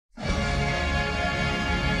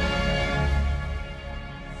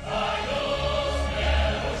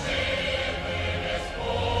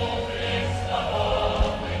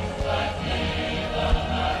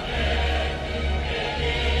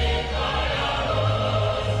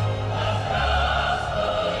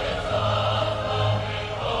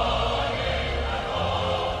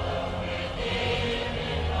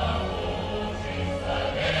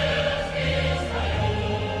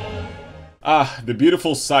Ah, the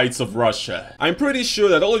beautiful sights of Russia. I'm pretty sure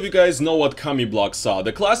that all of you guys know what Kami blocks are,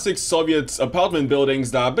 the classic Soviet apartment buildings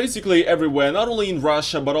that are basically everywhere, not only in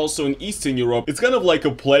Russia but also in Eastern Europe. It's kind of like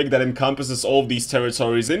a plague that encompasses all of these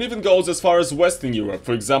territories and even goes as far as Western Europe,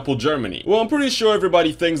 for example Germany. Well, I'm pretty sure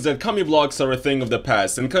everybody thinks that Kami blocks are a thing of the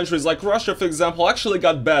past, and countries like Russia, for example, actually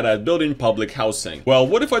got better at building public housing. Well,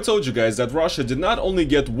 what if I told you guys that Russia did not only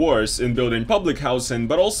get worse in building public housing,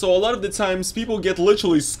 but also a lot of the times people get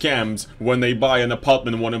literally scammed when they buy an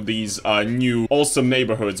apartment in one of these new awesome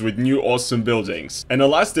neighborhoods with new awesome buildings. And the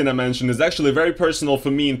last thing I mentioned is actually very personal for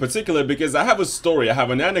me in particular because I have a story, I have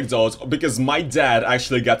an anecdote, because my dad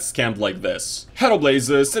actually got scammed like this. Hello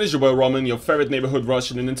Blazers, it is your boy Roman, your favorite neighborhood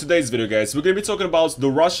Russian, and in today's video guys, we're gonna be talking about the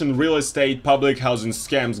Russian real estate public housing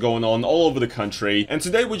scams going on all over the country, and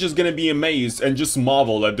today we're just gonna be amazed and just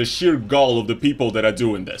marvel at the sheer gall of the people that are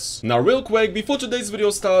doing this. Now real quick, before today's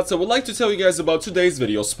video starts, I would like to tell you guys about today's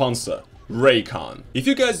video sponsor. Raycon. If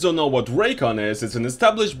you guys don't know what Raycon is, it's an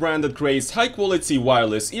established brand that creates high-quality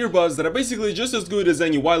wireless earbuds that are basically just as good as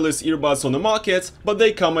any wireless earbuds on the market, but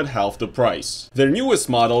they come at half the price. Their newest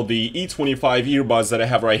model, the E25 earbuds that I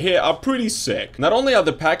have right here, are pretty sick. Not only are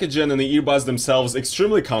the packaging and the earbuds themselves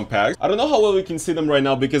extremely compact, I don't know how well you can see them right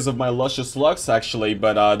now because of my luscious lux actually,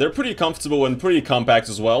 but they're pretty comfortable and pretty compact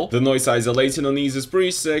as well. The noise isolation on these is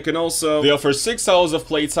pretty sick, and also they offer 6 hours of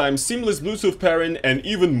playtime, seamless Bluetooth pairing, and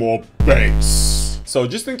even more bass. So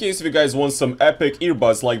just in case if you guys want some epic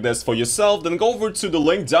earbuds like this for yourself, then go over to the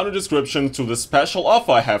link down in the description to the special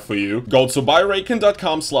offer I have for you. Go to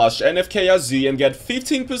buyraycon.com/NFKRZ and get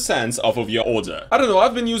 15% off of your order. I don't know,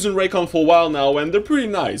 I've been using Raycon for a while now and they're pretty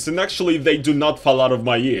nice, and actually they do not fall out of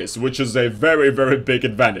my ears, which is a very big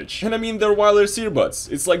advantage. And I mean, they're wireless earbuds.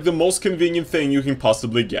 It's like the most convenient thing you can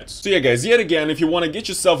possibly get. So yeah guys, yet again, if you want to get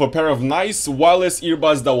yourself a pair of nice wireless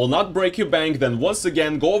earbuds that will not break your bank, then once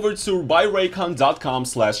again go over to buyraycon.com/NFKRZ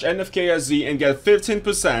and get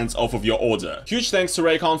 15% off of your order. Huge thanks to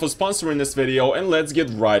Raycon for sponsoring this video, and let's get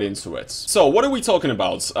right into it. So what are we talking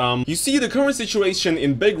about? You see, the current situation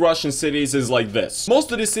in big Russian cities is like this.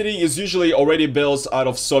 Most of the city is usually already built out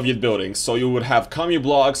of Soviet buildings, so you would have Kami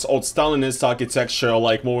blocks, old Stalinist architecture,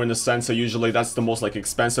 like more in the center. Usually that's the most like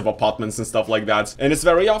expensive apartments and stuff like that, and it's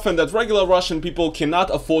very often that regular Russian people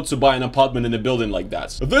cannot afford to buy an apartment in a building like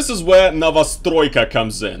that. This is where Novostroyka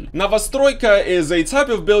comes in. Novostroyka is a type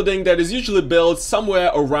of building that is usually built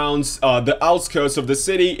somewhere around the outskirts of the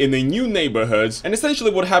city in a new neighborhood, and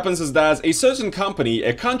essentially what happens is that a certain company,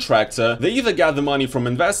 a contractor, they either gather money from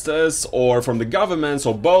investors or from the government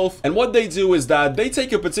or both, and what they do is that they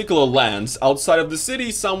take a particular land outside of the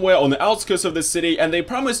city, somewhere on the outskirts of the city, and they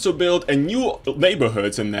promise to build a new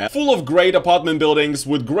neighborhood in there, full of great apartment buildings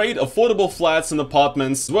with great affordable flats and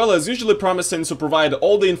apartments, as well as usually promising to provide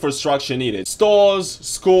all the infrastructure needed: stores,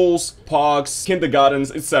 schools, parks,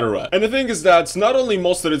 kindergartens, etc. And the thing is that not only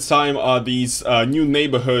most of the time are these new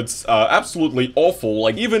neighborhoods absolutely awful,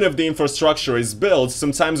 like even if the infrastructure is built,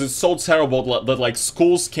 sometimes it's so terrible that like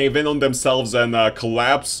schools cave in on themselves and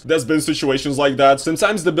collapse. There's been situations like that.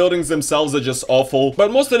 Sometimes the buildings themselves are just awful,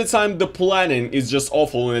 but most of the time the planning is just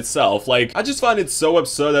awful in itself. Like, I just find it so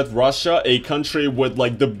absurd that Russia, a country with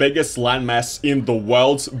like the biggest landmass in the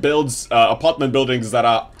world, builds apartment buildings that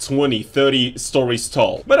are 20, 30 stories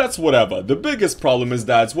tall. But that's whatever. The biggest problem is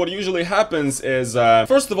that what usually happens is,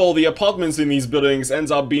 first of all, the apartments in these buildings ends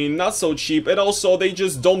up being not so cheap, and also they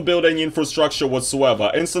just don't build any infrastructure whatsoever,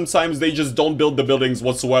 and sometimes they just don't build the buildings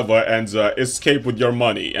whatsoever and escape with your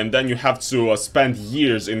money, and then you have to spend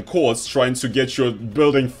years in courts trying to get your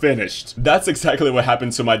building finished. That's exactly what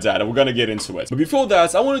happened to my dad, and we're gonna get into it. But before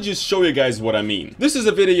that, I want to just show you guys what I mean. This is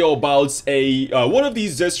a video about one of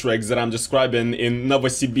these districts that I'm describing in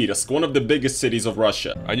Novosibirsk, one of the biggest cities of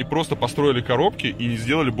Russia. Они просто построили коробки и не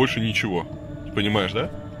сделали больше ничего. Ты понимаешь, да?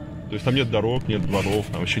 То есть там нет дорог, нет дворов,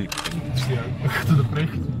 там вообще никак. Туда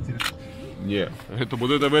проехать интересно. Не, это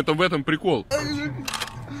вот это в этом прикол.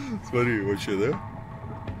 Смотри, вообще, да?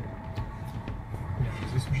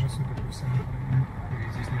 Здесь уже супер профессионально.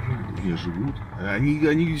 Здесь не живут. Не живут.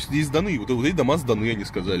 Они здесь сданы. Вот эти дома сданы, они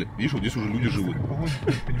сказали. Видишь, вот здесь уже люди живут.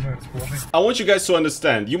 I want you guys to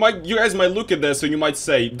understand. You guys might look at this and you might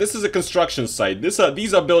say, this is a construction site.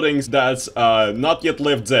 These are buildings that not yet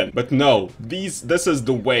lived in. But no, this is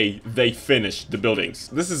the way they finished the buildings.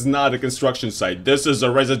 This is not a construction site. This is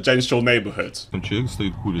a residential neighborhood. Там человек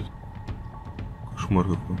стоит, курит. Кошмар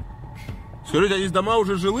какой. Скажите, а здесь дома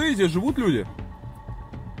уже жилые? Здесь живут люди?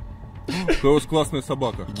 Какая у вас классная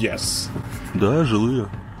собака. Yes. Да, жилые.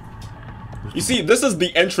 You see, this is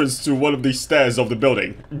the entrance to one of the stairs of the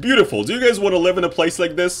building. Beautiful. Do you guys want to live in a place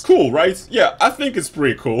like this? Cool, right? Yeah, I think it's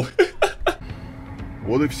pretty cool.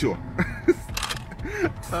 Вот и все.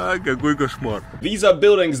 А, какой кошмар. These are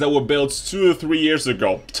buildings that were built 2 or 3 years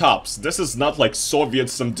ago, tops. This is not like some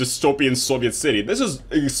dystopian Soviet city. This is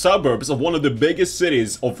suburbs of one of the biggest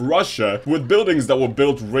cities of Russia with buildings that were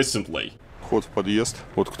built recently. Вход в подъезд.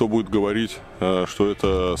 Вот кто будет говорить, что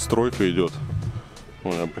это стройка идет.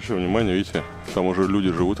 Обращаю внимание, видите, там уже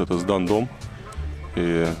люди живут, это сдан дом.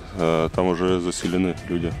 И там уже заселены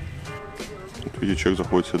люди. Вот, видите, человек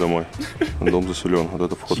заходит себе домой. Дом заселен. Вот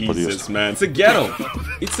это вход в подъезд. Man. It's a ghetto.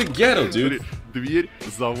 It's a ghetto, dude. Дверь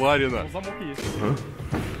заварена.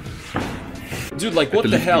 Dude, like what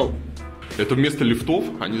the hell? Это вместо лифтов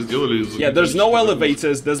они сделали из... Yeah, there's no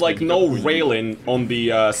elevators. There's like no railing on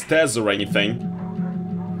the stairs or anything.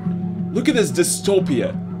 Look at this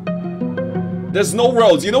dystopia. There's no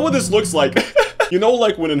roads. You know what this looks like? You know,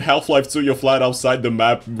 like when in Half-Life 2 you're flying outside the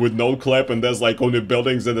map with no clip and there's like only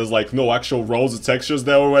buildings and there's like no actual roads or textures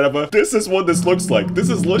there or whatever? This is what this looks like. This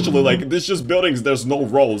is literally like, there's just buildings, there's no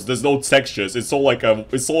roads, there's no textures. It's all like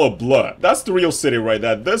it's all a blur. That's the real city right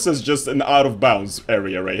there. This is just an out-of-bounds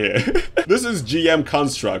area right here. This is GM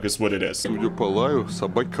construct is what it is. Судя по лаю,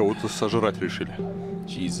 собаки кого-то сожрать решили.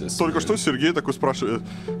 Jesus. Только что Сергей такой спрашивает,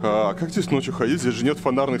 а как здесь ночью ходить, здесь же нет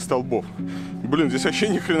фонарных столбов. Блин, здесь вообще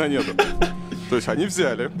ни хрена нету. То есть они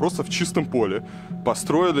взяли, просто в чистом поле,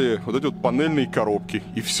 построили вот эти вот панельные коробки,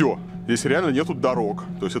 и все. Здесь реально нету дорог,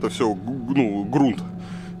 то есть это все, ну, грунт.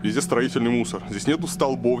 Везде строительный мусор. Здесь нету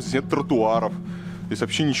столбов, здесь нет тротуаров, здесь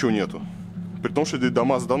вообще ничего нету. При том, что здесь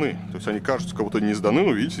дома сданы. То есть они кажутся, как будто не сданы,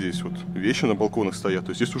 но видите, здесь вот вещи на балконах стоят.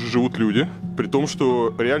 То есть здесь уже живут люди. При том,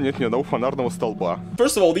 что реально нет ни одного фонарного столба.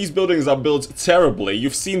 First of all, these buildings are built terribly.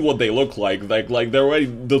 You've seen what they look like. Like they're already,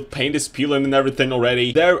 the paint is peeling and everything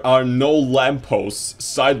already. There are no lampposts,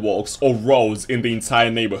 sidewalks, or roads in the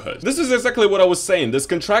entire neighborhood. This is exactly what I was saying. This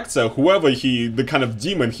contractor, whoever the kind of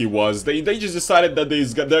demon he was, they just decided that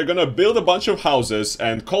they're gonna build a bunch of houses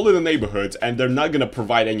and call it a neighborhood, and they're not gonna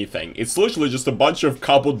provide anything. It's literally just a bunch of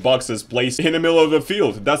cardboard boxes placed in the middle of the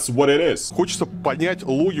field. That's what it is. Хочется понять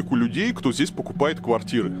логику людей, кто здесь покупает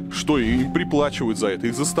квартиры. Что, им приплачивают за это,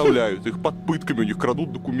 их заставляют, их под пытками, у них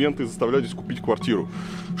крадут документы и заставляют здесь купить квартиру.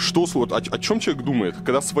 Что, вот, о чем человек думает?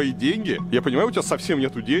 Когда свои деньги, я понимаю, у тебя совсем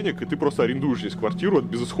нету денег, и ты просто арендуешь здесь квартиру от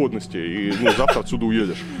безысходности, и ну, завтра отсюда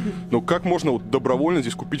уедешь. Но как можно вот добровольно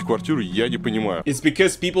здесь купить квартиру, я не понимаю. It's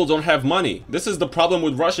because people don't have money. This is the problem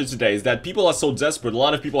with Russia today, is that people are so desperate. A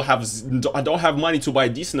lot of people don't have money to buy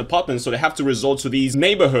decent apartments, so they have to resort to these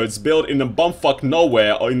neighborhoods built in the bumfuck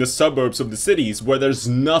nowhere or in the suburbs of the cities where there's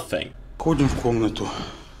nothing. Ходим в комнату.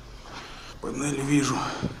 Панели вижу.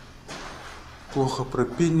 Плохо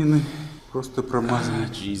пропенены, просто промазаны.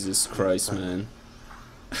 Jesus Christ, man.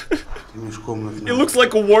 Межкомнатные. It looks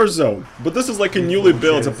like a war zone, but this is like a newly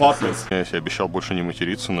built apartment. Я себе обещал больше не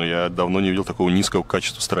материться, но я давно не видел такого низкого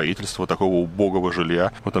качества строительства, такого убогого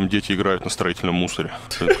жилья. Вот там дети играют на строительном мусоре.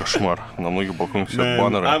 Это кошмар. На многих балконах висят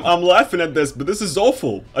баннеры. I'm laughing at this, but this is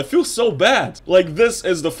awful. I feel so bad. Like, this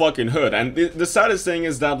is the fucking hood. And the saddest thing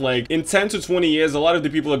is that, like, in 10 to 20 years, a lot of the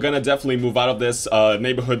people are gonna definitely move out of this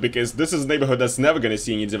neighborhood, because this is a neighborhood that's never gonna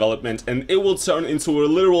see any development, and it will turn into a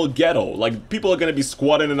literal ghetto. Like, people are gonna be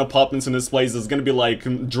squatting in apartments in this place. There's gonna be like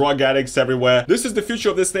drug addicts everywhere. This is the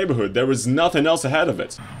future of this neighborhood. There is nothing else ahead of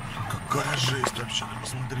it. Какая жесть вообще,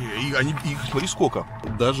 посмотри. Их смотри сколько.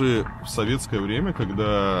 Даже в советское время,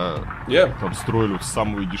 когда там строили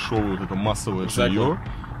самое дешевое вот это массовое жилье,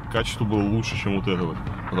 качество было лучше, чем вот это вот.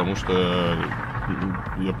 Потому что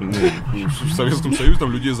в Советском Союзе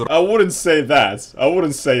там людей I wouldn't say that. I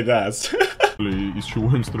wouldn't say that. Из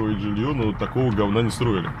чего им строить жилье, но такого говна не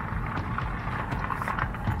строили.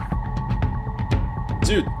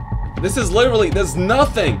 Dude, this is literally, there's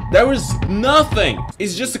nothing. There is nothing.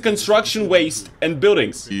 It's just a construction waste and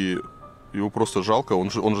buildings. И его просто жалко, он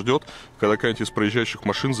ждет, когда какая-нибудь из проезжающих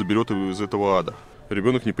машин заберет его из этого ада.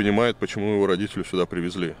 Ребенок не понимает, почему его родители сюда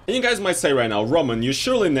привезли. And you guys might say right now, Roman, you're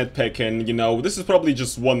surely nitpicking, you know, this is probably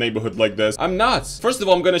just one neighborhood like this. I'm not. First of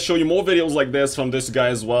all, I'm gonna show you more videos like this from this guy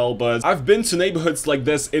as well, but I've been to neighborhoods like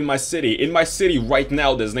this in my city. In my city right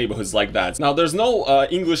now, there's neighborhoods like that. Now, there's no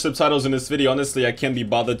English subtitles in this video. Honestly, I can't be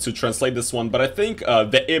bothered to translate this one, but I think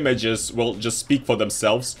the images will just speak for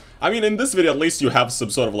themselves. I mean, in this video, at least you have some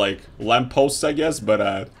sort of like lampposts, I guess,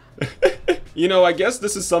 but you know, I guess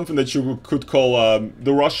this is something that you could call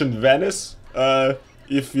the Russian Venice,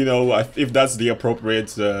 if you know, if that's the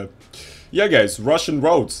appropriate. Yeah, guys, Russian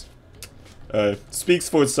roads speaks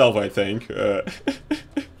for itself, I think.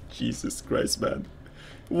 Jesus Christ, man,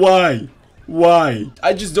 why?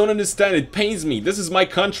 I just don't understand. It pains me. This is my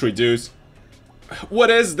country, dude.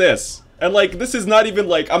 What is this? And like, this is not even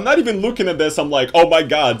like, I'm not even looking at this, I'm like, oh my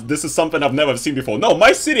god, this is something I've never seen before. No,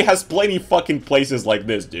 my city has plenty fucking places like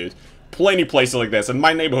this, dude. Plenty places like this, and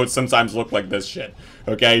my neighborhood sometimes look like this shit,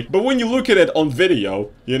 okay? But when you look at it on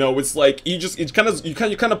video, you know, it's like, you kind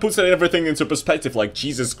of puts everything into perspective, like,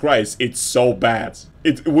 Jesus Christ, it's so bad.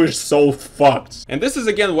 We're so fucked. And this is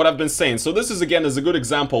again what I've been saying. So this is again a good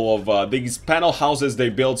example of these panel houses they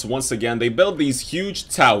built. Once again, they built these huge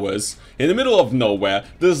towers in the middle of nowhere.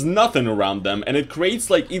 There's nothing around them, and it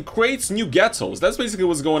creates new ghettos. That's basically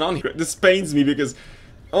what's going on here. This pains me because,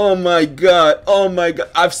 oh my god,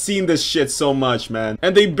 I've seen this shit so much, man.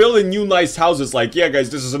 And they build new nice houses like, yeah guys,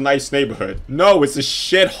 this is a nice neighborhood. No, it's a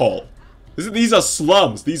shithole. These are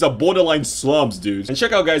slums. These are borderline slums, dude. And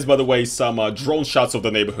check out, guys, by the way, some drone shots of the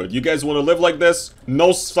neighborhood. You guys want to live like this?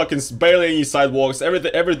 No fucking, barely any sidewalks.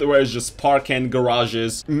 Everywhere is just parking,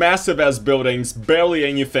 garages, massive ass buildings, barely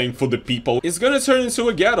anything for the people. It's gonna turn into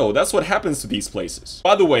a ghetto. That's what happens to these places.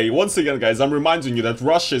 By the way, once again, guys, I'm reminding you that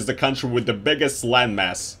Russia is the country with the biggest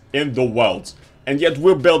landmass in the world. And yet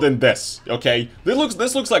we're building this, okay?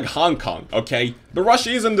 This looks like Hong Kong, okay? But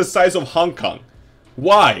Russia isn't the size of Hong Kong.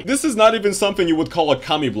 Why? This is not even something you would call a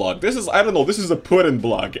commie blog. This is, I don't know, this is a Putin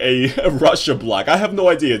blog, a Russia blog. I have no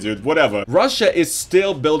idea, dude, whatever. Russia is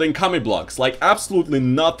still building commie blogs. Like, absolutely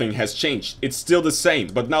nothing has changed. It's still the same.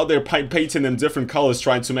 But now they're painting in different colors,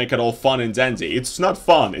 trying to make it all fun and dandy. It's not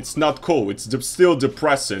fun, it's not cool, it's still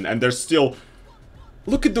depressing, and they're still...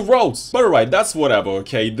 Look at the roads! But alright, that's whatever,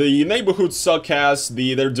 okay? The neighborhoods suck ass,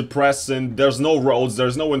 they're depressing, there's no roads,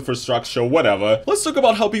 there's no infrastructure, whatever. Let's talk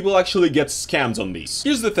about how people actually get scammed on these.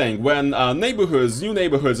 Here's the thing, when new neighborhoods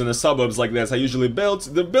in the suburbs like this are usually built,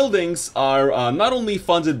 the buildings are not only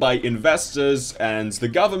funded by investors and the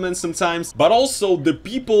government sometimes, but also the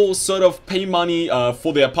people sort of pay money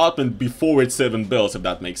for the apartment before it's even built, if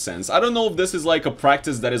that makes sense. I don't know if this is like a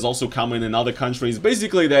practice that is also common in other countries.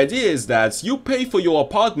 Basically, the idea is that you pay for your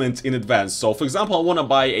apartment in advance. So for example, I want to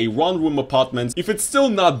buy a one-room apartment. If it's still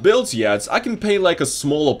not built yet, I can pay like a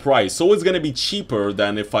smaller price, so it's gonna be cheaper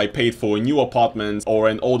than if I paid for a new apartment or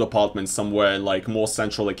an old apartment somewhere in like more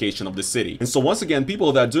central location of the city. And so once again,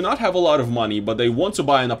 people that do not have a lot of money but they want to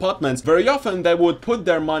buy an apartment, very often they would put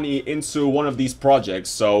their money into one of these projects.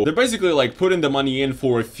 So they're basically like putting the money in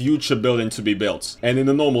for a future building to be built. And in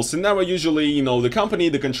a normal scenario, usually, you know, the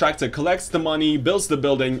contractor collects the money, builds the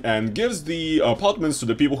building, and gives the apartment to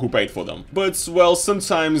the people who paid for them. But, well,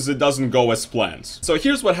 sometimes it doesn't go as planned. So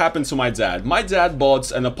here's what happened to my dad. My dad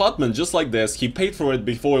bought an apartment just like this. He paid for it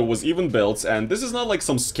before it was even built, and this is not like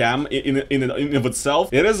some scam in of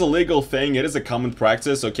itself. It is a legal thing. It is a common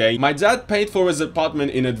practice, okay? My dad paid for his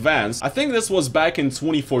apartment in advance. I think this was back in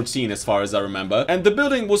 2014 as far as I remember, and the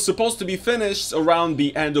building was supposed to be finished around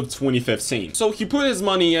the end of 2015. So he put his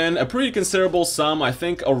money in, a pretty considerable sum, I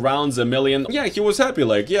think around $1 million. Yeah, he was happy,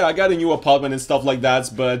 like, yeah, I got a new apartment and stuff like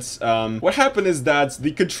that, but what happened is that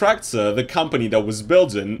the contractor, the company that was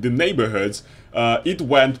building the neighborhood, it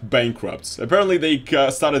went bankrupt. Apparently they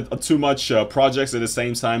started too much projects at the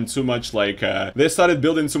same time, too much like, they started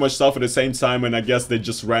building too much stuff at the same time, and I guess they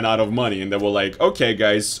just ran out of money, and they were like, okay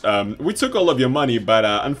guys, we took all of your money, but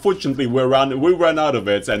unfortunately we ran out of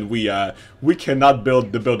it, and we cannot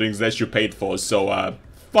build the buildings that you paid for, so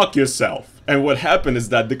fuck yourself. And what happened is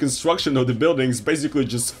that the construction of the buildings basically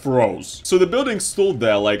just froze. So the buildings stood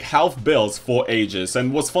there like half built for ages.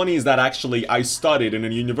 And what's funny is that actually I studied in a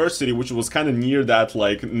university which was kind of near that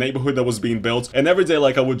like neighborhood that was being built. And every day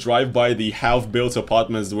like I would drive by the half built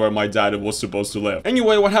apartments where my dad was supposed to live.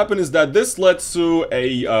 Anyway, what happened is that this led to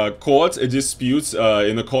a dispute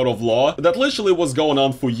in a court of law that literally was going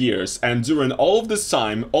on for years. And during all of this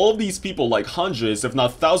time, all of these people, like hundreds if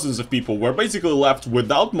not thousands of people, were basically left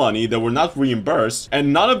without money. They were not reimbursed,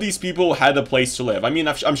 and none of these people had a place to live. I mean,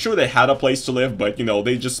 I'm sure they had a place to live, but you know,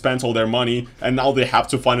 they just spent all their money and now they have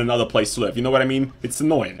to find another place to live. You know what I mean? It's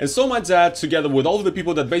annoying. And so my dad, together with all of the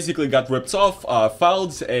people that basically got ripped off,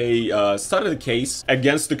 started a case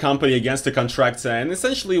against the company, against the contractor. And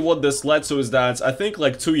essentially what this led to is that I think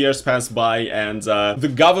like 2 years passed by, and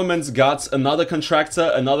the government got another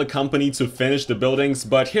contractor, another company to finish the buildings.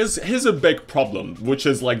 But here's a big problem, which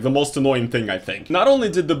is like the most annoying thing, I think. Not only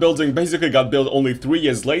did the building basically got built only 3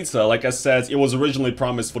 years later, like I said, it was originally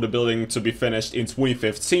promised for the building to be finished in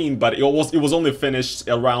 2015, but it was only finished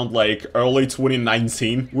around like early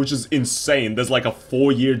 2019, which is insane. There's like a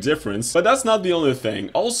 4-year difference. But that's not the only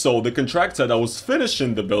thing. Also, the contractor that was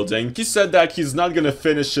finishing the building, he said that he's not gonna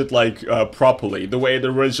finish it like properly, the way it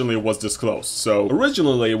originally was disclosed. So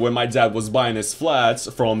originally, when my dad was buying his flat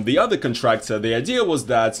from the other contractor, the idea was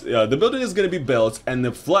that the building is gonna be built and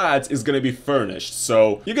the flat is gonna be furnished.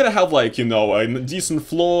 So you're gonna have like like, you know, a decent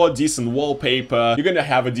floor, decent wallpaper, you're gonna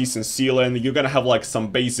have a decent ceiling, you're gonna have like some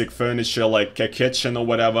basic furniture like a kitchen or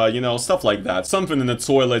whatever, you know, stuff like that, something in the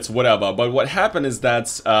toilets, whatever. But what happened is that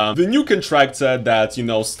the new contractor that, you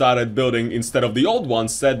know, started building instead of the old one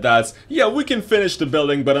said that, yeah, we can finish the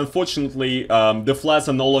building, but unfortunately the flats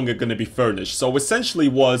are no longer gonna be furnished. So essentially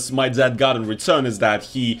what my dad got in return is that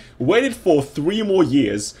he waited for 3 more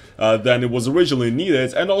years than it was originally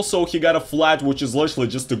needed, and also he got a flat which is literally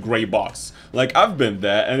just a gray box. Like, I've been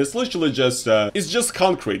there, and it's literally just, it's just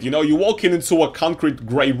concrete, you know, you walk into a concrete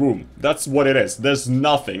gray room. That's what it is. There's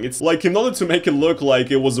nothing. It's like, in order to make it look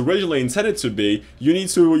like it was originally intended to be, you need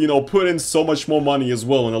to, you know, put in so much more money as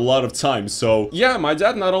well, and a lot of time. So, yeah, my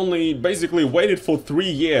dad not only basically waited for 3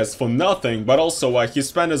 years for nothing, but also he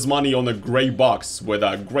spent his money on a gray box with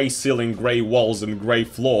a gray ceiling, gray walls, and gray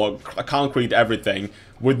floor, concrete everything,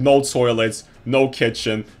 with no toilets, no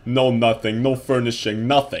kitchen, no nothing, no furnishing,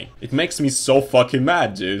 nothing. It makes me so fucking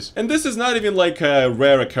mad, dude. And this is not even like a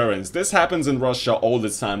rare occurrence. This happens in Russia all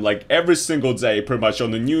the time. Like, every single day, pretty much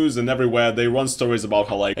on the news and everywhere, they run stories about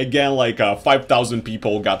how, like, again, like, 5,000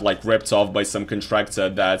 people got, like, ripped off by some contractor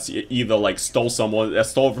that either, like, stole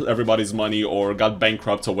everybody's money or got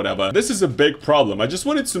bankrupt or whatever. This is a big problem. I just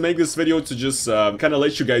wanted to make this video to just kind of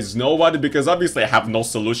let you guys know about it, because obviously I have no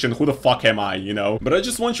solution. Who the fuck am I, you know? But I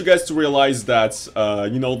just want you guys to realize that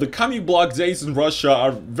you know, the commie block days in Russia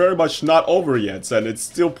are very much not over yet, and it's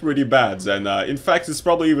still pretty bad, and in fact it's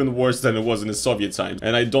probably even worse than it was in the Soviet times,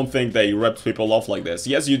 and I don't think they ripped people off like this.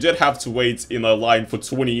 Yes, you did have to wait in a line for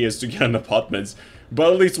 20 years to get an apartment,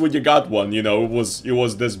 but at least when you got one, you know, it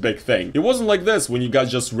was this big thing. It wasn't like this when you got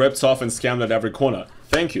just ripped off and scammed at every corner.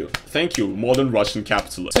 Thank you, modern Russian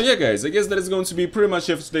capitalist. So yeah, guys, I guess that is going to be pretty much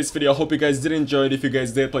it for today's video. I hope you guys did enjoy it. If you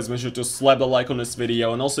guys did, please make sure to slap the like on this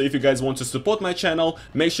video. And also, if you guys want to support my channel,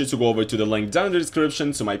 make sure to go over to the link down in the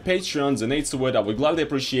description to my Patreon, donate to it. I would gladly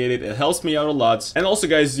appreciate it. It helps me out a lot. And also,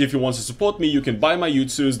 guys, if you want to support me, you can buy my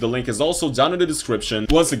YouTubes. The link is also down in the description.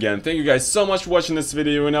 Once again, thank you guys so much for watching this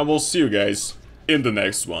video, and I will see you guys in the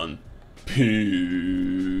next one. Peace.